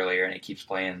name earlier, and it keeps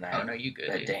playing that. Oh no, you good?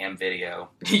 That damn video.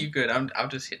 You good? I'll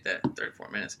just hit that 34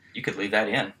 minutes. You could leave that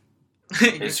in.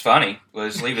 It's funny. We'll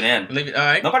just leave it in. Leave it. All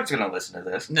right. Nobody's gonna listen to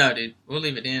this. No, dude. We'll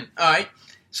leave it in. All right.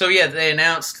 So yeah, they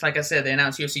announced, like I said,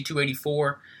 UFC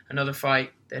 284, another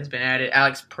fight that has been added.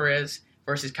 Alex Perez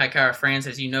versus Kai Kara France.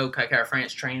 As you know, Kai Kara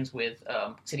France trains with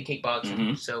City Kickboxing.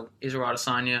 Mm-hmm. So Israel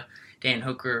Adesanya, Dan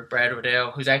Hooker, Brad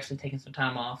Riddell, who's actually taking some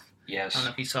time off. Yes. I don't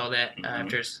know if you saw that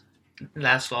after his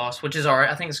last loss, which is all right.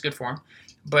 I think it's good for him.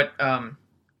 But,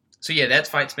 so yeah, that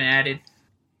fight's been added.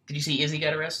 Did you see Izzy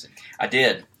got arrested? I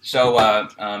did. So,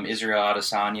 Israel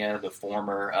Adesanya, the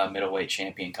former middleweight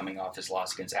champion coming off his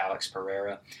loss against Alex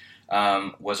Pereira,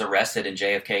 was arrested in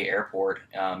JFK Airport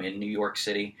in New York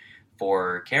City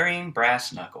for carrying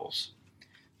brass knuckles.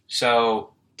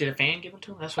 So... Did a fan give it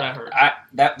to him? That's what I heard.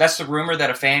 That's the rumor, that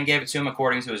a fan gave it to him,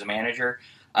 according to his manager.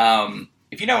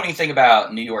 If you know anything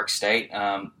about New York State,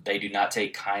 they do not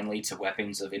take kindly to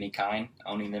weapons of any kind,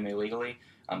 owning them illegally.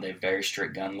 They have very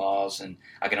strict gun laws, and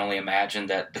I can only imagine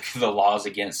that the laws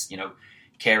against,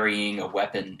 carrying a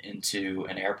weapon into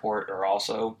an airport are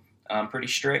also pretty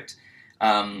strict.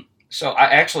 So I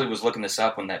actually was looking this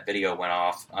up when that video went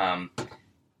off.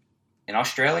 In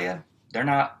Australia, they're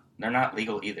not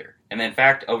legal either, and in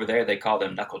fact, over there they call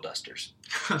them knuckle dusters.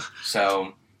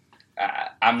 So.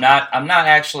 I'm not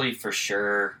actually for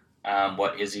sure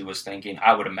what Izzy was thinking.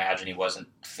 I would imagine he wasn't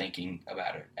thinking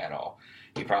about it at all.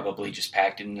 He probably just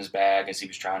packed it in his bag as he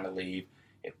was trying to leave,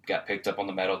 It got picked up on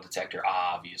the metal detector,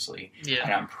 obviously. Yeah.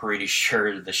 And I'm pretty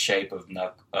sure the shape of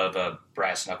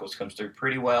brass knuckles comes through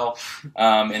pretty well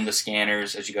in the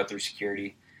scanners as you go through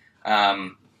security. I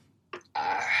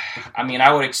mean,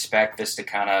 I would expect this to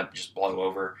kind of just blow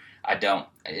over. I don't.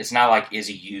 It's not like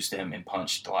Izzy used him and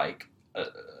punched like a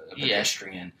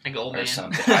pedestrian like old or man.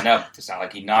 something. I know. It's not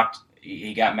like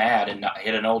he got mad and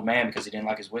hit an old man because he didn't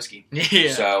like his whiskey.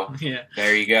 Yeah. So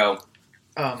there you go.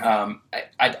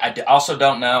 I also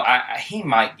don't know. He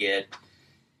might get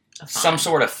some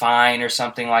sort of fine or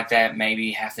something like that.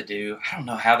 Maybe have to do. I don't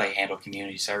know how they handle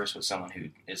community service with someone who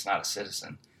is not a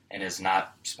citizen and is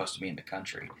not supposed to be in the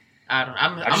country. I don't.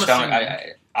 I'm just don't.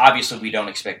 Obviously, we don't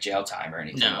expect jail time or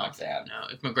anything like that. No,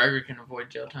 if McGregor can avoid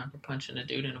jail time for punching a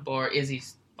dude in a bar,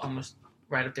 Izzy's almost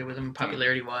right up there with him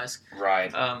popularity wise.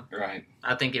 Right. Right.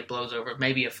 I think it blows over.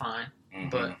 Maybe a fine, mm-hmm.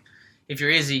 but if you're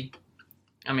Izzy,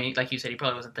 I mean, like you said, he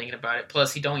probably wasn't thinking about it.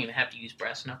 Plus, he don't even have to use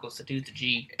brass knuckles to do the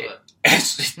G. But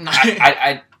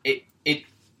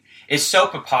it's so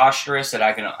preposterous that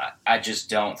I just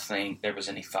don't think there was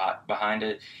any thought behind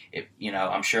it.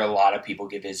 I'm sure a lot of people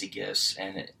give Izzy gifts,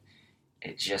 and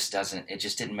it just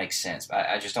didn't make sense.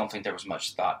 I just don't think there was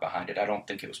much thought behind it. I don't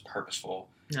think it was purposeful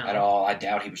at all. I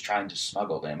doubt he was trying to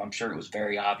smuggle them. I'm sure it was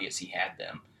very obvious he had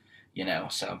them.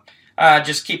 So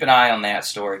just keep an eye on that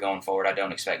story going forward. I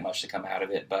don't expect much to come out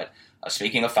of it. But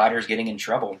speaking of fighters getting in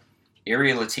trouble,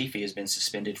 Iri Latifi has been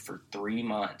suspended for 3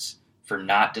 months for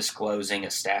not disclosing a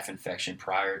staph infection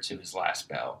prior to his last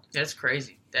bout. That's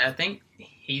crazy. I think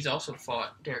he's also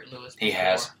fought Derek Lewis before. He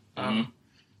has.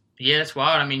 Yeah, it's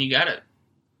wild. I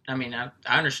mean, I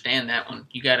understand that one.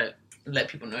 You got to let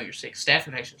people know you're sick. Staph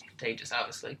infection is contagious,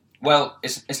 obviously. Well,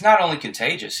 it's not only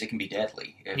contagious, it can be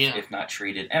deadly if not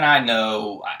treated. And I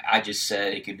know I just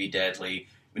said it could be deadly.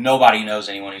 Nobody knows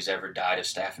anyone who's ever died of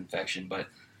staph infection, but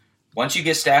once you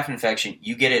get staph infection,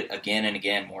 you get it again and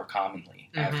again more commonly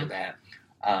after that.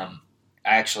 I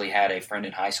actually had a friend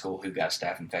in high school who got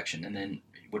staph infection and then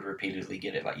would repeatedly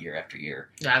get it like year after year.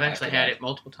 Yeah, I've actually had it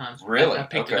multiple times. Really? I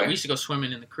picked it up. We used to go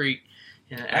swimming in the creek.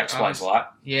 And that explains a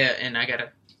lot. Yeah, and I got a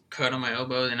cut on my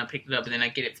elbow, then I picked it up, and then I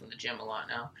get it from the gym a lot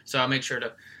now. So I make sure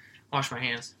to wash my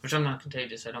hands, which I'm not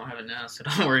contagious. I don't have it now, so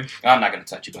don't worry. I'm not going to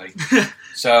touch you, buddy.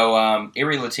 So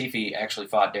Iri Latifi actually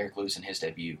fought Derek Lewis in his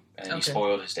debut, and he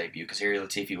spoiled his debut because Iri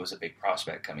Latifi was a big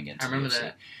prospect coming into the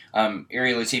UFC. I remember that.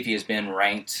 Iri Latifi has been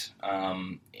ranked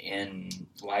in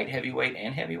light heavyweight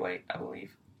and heavyweight, I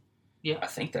believe. Yeah, I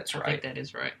think that's right. I think that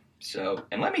is right. So,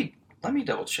 and let me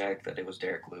double check that it was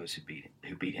Derek Lewis who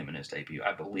beat him in his debut.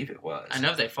 I believe it was. I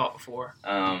know they fought before.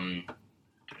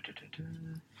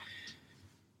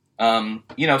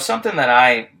 Something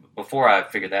that before I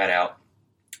figured that out,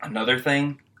 another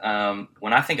thing,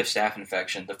 when I think of staph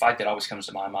infection, the fight that always comes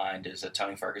to my mind is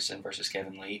Tony Ferguson versus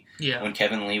Kevin Lee. Yeah. When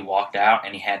Kevin Lee walked out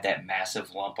and he had that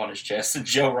massive lump on his chest, and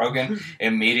Joe Rogan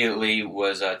immediately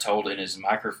was told in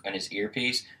his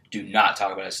earpiece, do not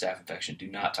talk about a staph infection. Do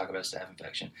not talk about a staph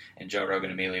infection. And Joe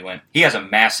Rogan immediately went, he has a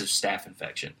massive staph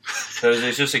infection. So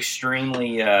it's just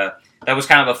extremely, that was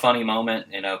kind of a funny moment,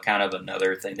 kind of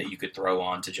another thing that you could throw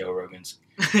on to Joe Rogan's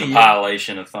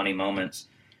compilation of funny moments.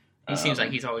 He seems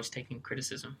like he's always taking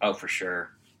criticism. Oh, for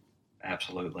sure.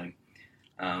 Absolutely.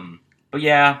 But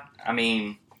yeah, I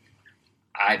mean,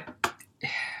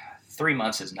 3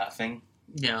 months is nothing.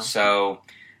 Yeah. So,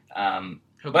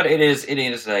 but it is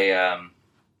a,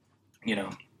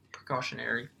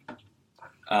 precautionary.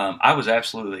 I was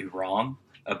absolutely wrong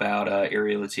about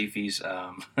Iri Latifi's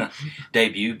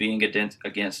debut being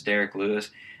against Derek Lewis.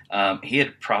 He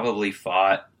had probably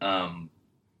fought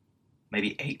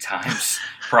maybe 8 times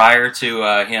prior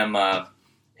to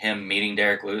him meeting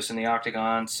Derek Lewis in the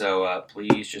octagon. So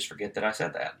please just forget that I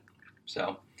said that.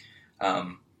 So,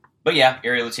 but yeah,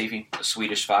 Iri Latifi, a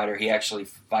Swedish fighter. He actually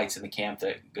fights in the camp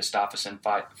that Gustafsson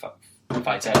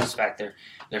fights at. It's back there.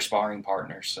 They're sparring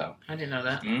partners. So I didn't know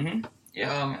that. Mm-hmm.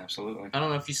 Yeah, absolutely. I don't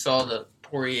know if you saw the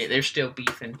Poirier. They're still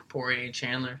beefing, Poirier and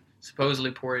Chandler.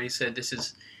 Supposedly Poirier said this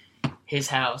is his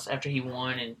house after he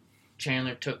won, and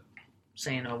Chandler took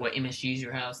saying, "Oh, what MSG's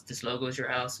your house? This logo is your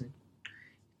house." And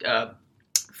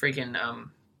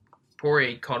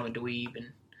Poirier called him a dweeb,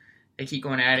 and they keep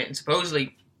going at it. And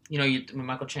supposedly, when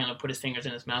Michael Chandler put his fingers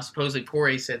in his mouth, supposedly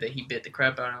Poirier said that he bit the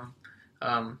crap out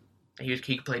of him. He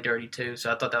could play dirty too,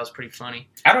 so I thought that was pretty funny.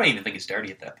 I don't even think it's dirty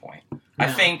at that point. No.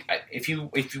 I think if you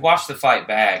watch the fight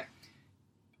back,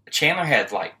 Chandler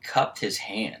had cupped his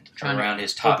hand around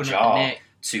his top jaw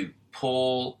to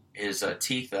pull his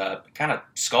teeth up, kind of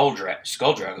skull drug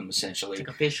him essentially. Like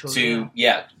a fish hook.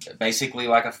 Basically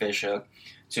like a fish hook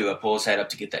to pull his head up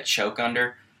to get that choke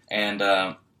under. And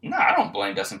No, I don't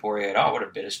blame Dustin Poirier at all. I would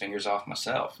have bit his fingers off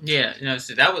myself. Yeah,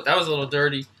 so that was a little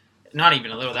dirty. Not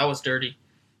even a little. That was dirty.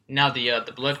 Now the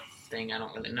blood thing, I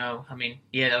don't really know. I mean,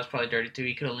 yeah, that was probably dirty too.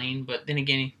 He could have leaned, but then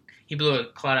again, he blew a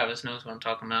clot out of his nose. What I'm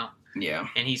talking about. Yeah.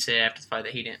 And he said after the fight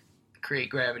that he didn't create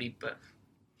gravity, but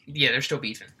yeah, they're still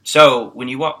beefing. So when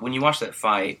you watch that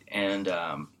fight and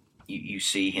you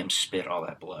see him spit all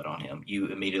that blood on him, you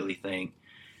immediately think,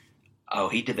 oh,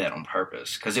 he did that on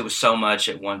purpose, because it was so much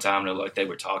at one time that like they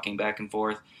were talking back and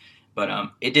forth.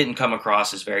 But it didn't come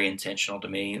across as very intentional to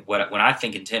me. When I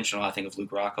think intentional, I think of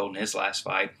Luke Rockhold in his last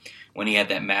fight when he had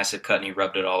that massive cut and he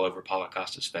rubbed it all over Paulo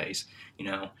Costa's face.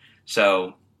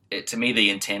 So to me the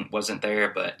intent wasn't there.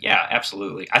 But yeah,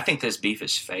 absolutely, I think this beef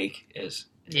is fake as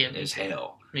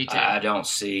hell. Me too. I don't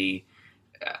see.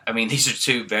 I mean, these are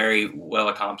two very well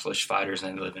accomplished fighters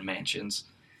and they live in mansions.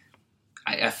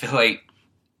 I feel like.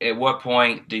 At what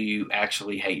point do you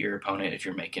actually hate your opponent if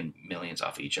you're making millions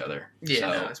off each other? Yeah,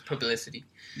 no, it's publicity.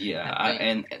 Yeah,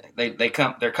 and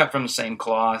they're cut from the same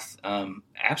cloth.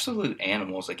 Absolute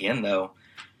animals. Again, though,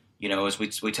 as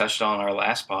we touched on our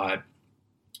last pod,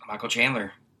 Michael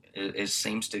Chandler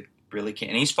seems to really can't.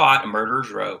 And he's fought a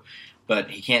murderer's row, but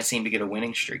he can't seem to get a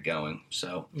winning streak going.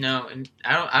 So no, and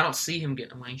I don't see him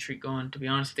getting a winning streak going. To be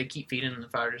honest, if they keep feeding him the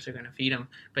fighters, they're going to feed him.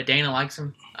 But Dana likes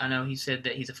him. I know he said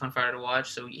that he's a fun fighter to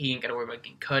watch, so he ain't got to worry about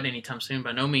getting cut anytime soon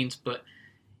by no means. But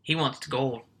he wants to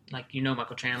gold, like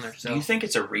Michael Chandler. So do you think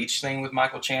it's a reach thing with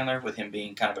Michael Chandler, with him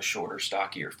being kind of a shorter,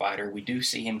 stockier fighter? We do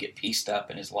see him get pieced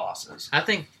up in his losses. I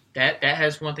think that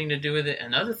has one thing to do with it.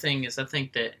 Another thing is I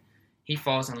think that he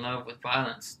falls in love with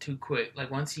violence too quick. Like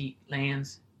once he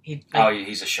lands.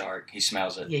 He's a shark. He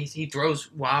smells it. Yeah, he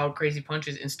throws wild, crazy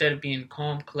punches instead of being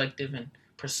calm, collective, and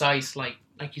precise like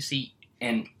you see.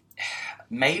 And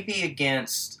maybe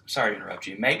against, sorry to interrupt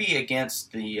you, maybe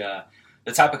against the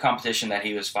type of competition that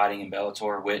he was fighting in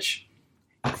Bellator, which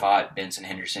he fought Benson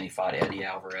Henderson, he fought Eddie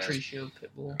Alvarez. Tricio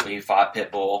Pitbull. He fought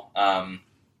Pitbull. I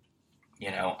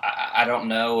don't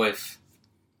know if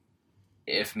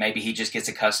maybe he just gets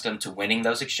accustomed to winning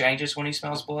those exchanges when he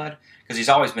smells blood, because he's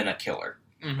always been a killer.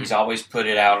 Mm-hmm. He's always put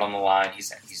it out on the line.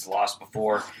 He's lost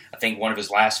before. I think one of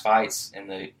his last fights in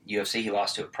the UFC, he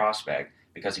lost to a prospect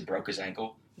because he broke his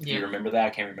ankle. Yeah. Do you remember that? I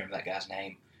can't remember that guy's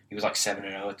name. He was like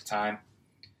 7-0 at the time.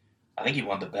 I think he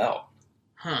won the belt.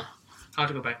 Huh. I'll have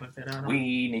to go back and look that out.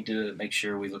 We need to make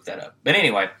sure we look that up. But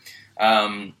anyway,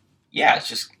 it's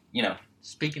just,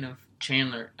 Speaking of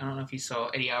Chandler, I don't know if you saw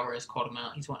Eddie Alvarez called him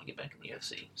out. He's wanting to get back in the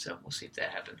UFC, so we'll see if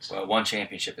that happens. Well, one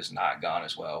championship has not gone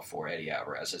as well for Eddie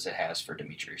Alvarez as it has for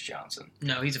Demetrius Johnson.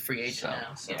 No, he's a free agent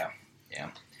now. So.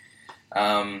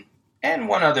 Yeah. And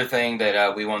one other thing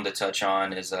that we wanted to touch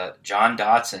on is John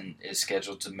Dodson is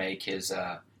scheduled to make his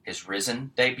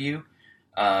Risen debut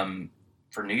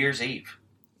for New Year's Eve.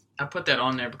 I put that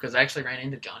on there because I actually ran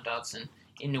into John Dodson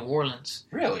in New Orleans.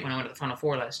 Really? When I went to the Final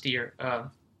Four last year.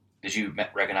 Did you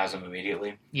recognize him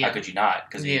immediately? Yeah. How could you not?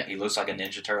 Because he looks like a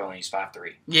Ninja Turtle and he's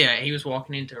 5'3". Yeah, he was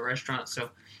walking into a restaurant, so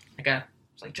the guy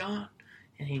was like, John,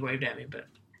 and he waved at me, but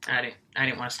I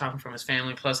didn't want to stop him from his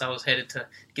family. Plus, I was headed to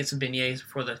get some beignets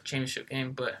before the championship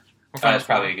game, but... that's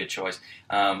probably a good choice.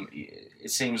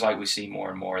 It seems like we see more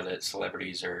and more that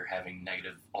celebrities are having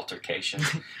negative altercations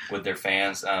with their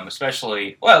fans,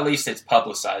 especially, well, at least it's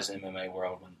publicized in the MMA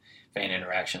world when fan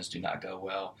interactions do not go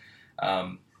well.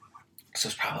 So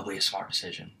it's probably a smart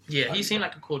decision. Yeah, he seemed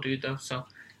like a cool dude, though, so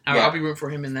I'll be rooting for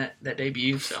him in that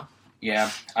debut, so. Yeah.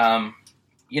 I'm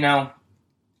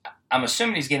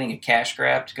assuming he's getting a cash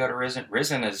grab to go to Risen.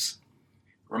 Risen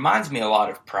reminds me a lot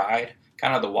of Pride,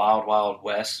 kind of the wild, wild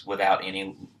west without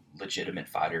any legitimate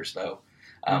fighters, though.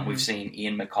 We've seen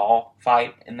Ian McCall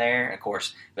fight in there. Of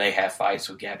course, they have fights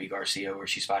with Gabby Garcia where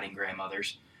she's fighting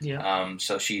grandmothers. Yeah.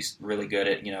 So she's really good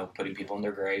at, putting people in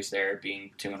their graves there,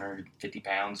 being 250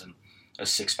 pounds and a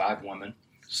 6'5" woman.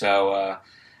 So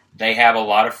they have a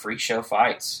lot of freak show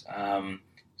fights.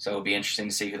 So it'll be interesting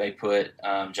to see who they put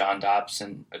John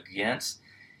Dobson against.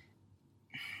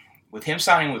 With him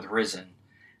signing with Risen,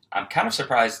 I'm kind of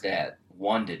surprised that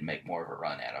one didn't make more of a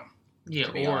run at him,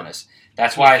 to be honest.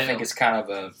 That's why I think it's kind of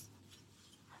a...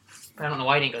 I don't know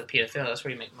why he didn't go to PFL. That's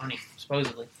where you make money,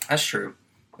 supposedly. That's true.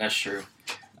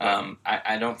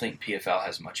 I don't think PFL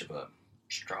has much of a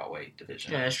strawweight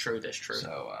division. Yeah, that's true.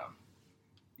 So,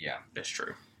 yeah. That's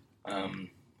true.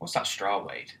 It's not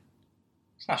strawweight.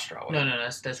 It's not strawweight. No,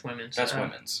 that's women's. That's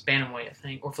women's. Bantamweight, I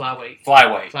think, or flyweight.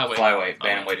 Flyweight.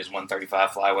 Bantamweight is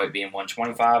 135. Flyweight being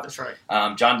 125. That's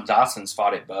right. John Dodson's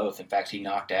fought at both. In fact, he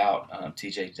knocked out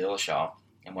T.J. Dillashaw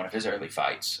in one of his early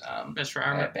fights. That's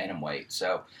right. At bantamweight.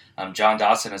 So, John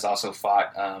Dodson has also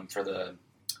fought for the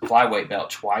flyweight belt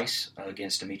twice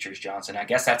against Demetrius Johnson. I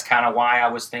guess that's kind of why I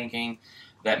was thinking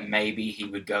that maybe he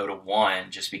would go to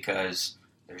one, just because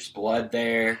there's blood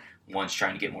there. One's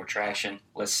trying to get more traction.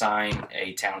 Let's sign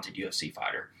a talented UFC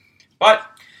fighter. But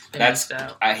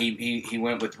he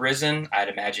went with Rizin. I'd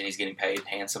imagine he's getting paid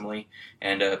handsomely.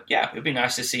 And, it would be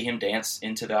nice to see him dance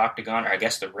into the octagon, or I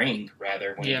guess the ring,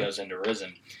 rather, when he goes into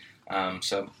Rizin. That's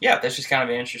just kind of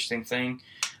an interesting thing.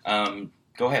 Go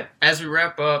ahead. As we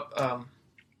wrap up,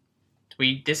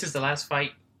 this is the last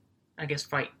fight, I guess,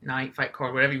 fight night, fight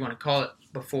card, whatever you want to call it,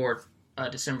 before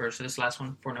December. So this last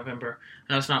one for November.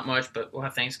 I know it's not much, but we'll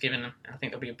have Thanksgiving. I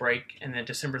think there'll be a break. And then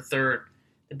December 3rd,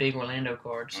 the big Orlando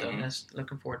card. So that's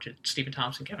looking forward to Stephen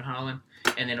Thompson, Kevin Holland,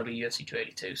 and then it'll be UFC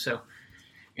 282. So,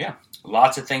 yeah,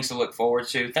 lots of things to look forward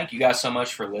to. Thank you guys so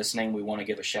much for listening. We want to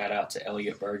give a shout out to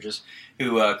Elliot Burgess,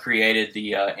 who created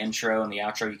the intro and the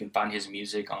outro. You can find his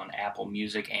music on Apple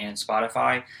Music and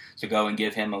Spotify, so go and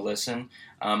give him a listen.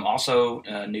 Also,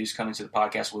 news coming to the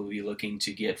podcast, we'll be looking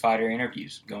to get fighter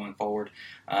interviews going forward.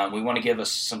 We want to give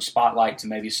us some spotlight to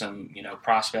maybe some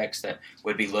prospects that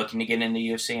would be looking to get into the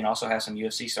UFC, and also have some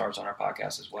UFC stars on our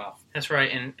podcast as well. That's right,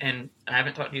 and I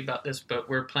haven't talked to you about this, but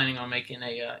we're planning on making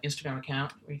a Instagram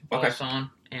account where you can follow us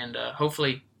on, and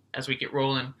hopefully, as we get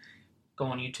rolling, go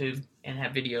on YouTube and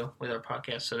have video with our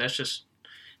podcast. So that's just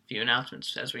a few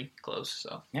announcements as we close.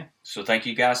 So thank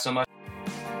you guys so much.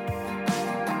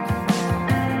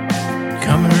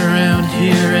 Coming around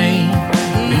here ain't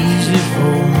easy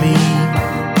for me.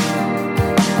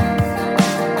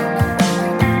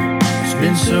 It's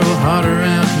been so hot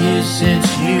around here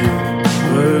since you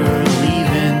were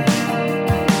leaving.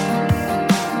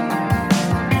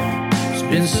 It's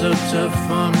been so tough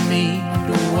on me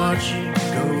to watch you